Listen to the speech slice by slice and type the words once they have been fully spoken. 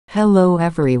Hello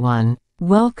everyone.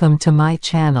 Welcome to my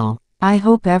channel. I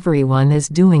hope everyone is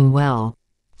doing well.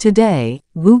 Today,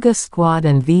 Wooga Squad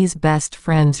and V's best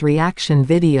friends reaction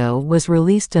video was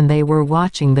released and they were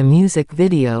watching the music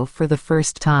video for the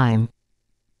first time.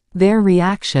 Their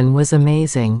reaction was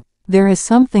amazing. There is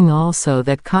something also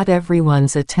that caught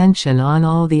everyone's attention on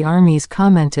all the armies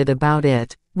commented about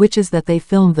it, which is that they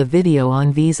filmed the video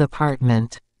on V's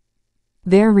apartment.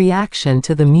 Their reaction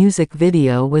to the music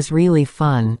video was really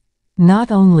fun. Not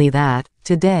only that,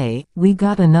 today, we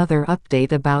got another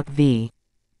update about V.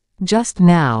 Just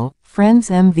now, Friends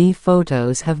MV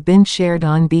photos have been shared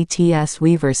on BTS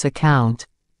Weverse account.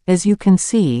 As you can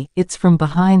see, it's from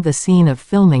behind the scene of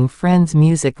filming Friends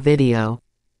music video.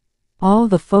 All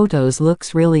the photos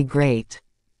looks really great.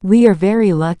 We are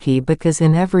very lucky because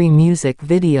in every music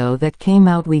video that came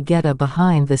out we get a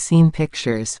behind the scene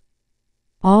pictures.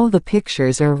 All the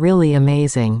pictures are really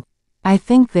amazing. I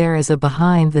think there is a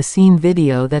behind the scene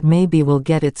video that maybe we'll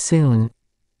get it soon.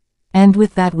 And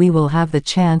with that we will have the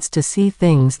chance to see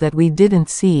things that we didn't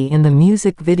see in the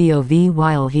music video V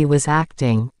while he was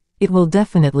acting. It will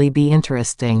definitely be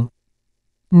interesting.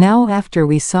 Now after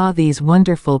we saw these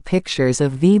wonderful pictures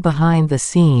of V behind the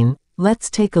scene,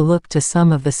 let's take a look to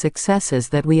some of the successes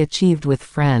that we achieved with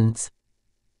Friends.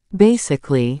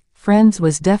 Basically, Friends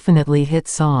was definitely hit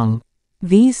song.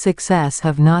 V's success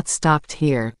have not stopped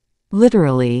here.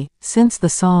 Literally, since the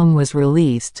song was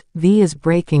released, V is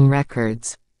breaking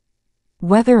records.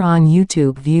 Whether on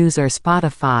YouTube views or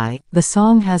Spotify, the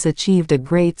song has achieved a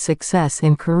great success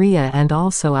in Korea and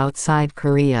also outside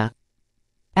Korea.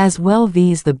 As well,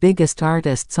 V's the biggest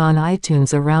artists on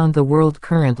iTunes around the world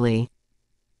currently.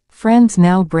 Friends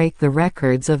now break the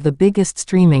records of the biggest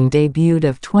streaming debut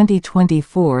of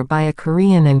 2024 by a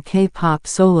Korean and K-pop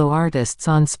solo artists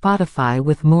on Spotify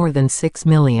with more than 6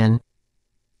 million.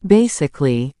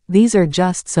 Basically, these are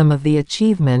just some of the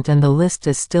achievement and the list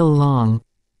is still long.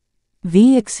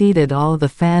 V exceeded all the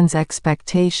fans'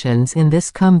 expectations in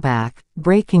this comeback,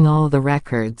 breaking all the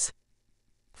records.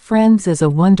 Friends is a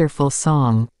wonderful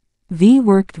song. V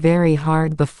worked very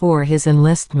hard before his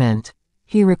enlistment.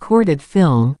 He recorded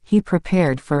film, he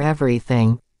prepared for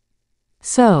everything.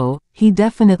 So, he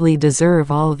definitely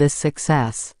deserve all this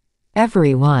success.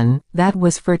 Everyone, that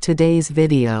was for today's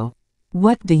video.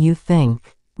 What do you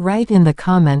think? Write in the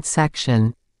comment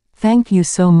section. Thank you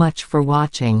so much for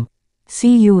watching.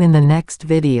 See you in the next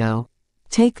video.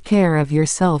 Take care of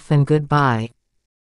yourself and goodbye.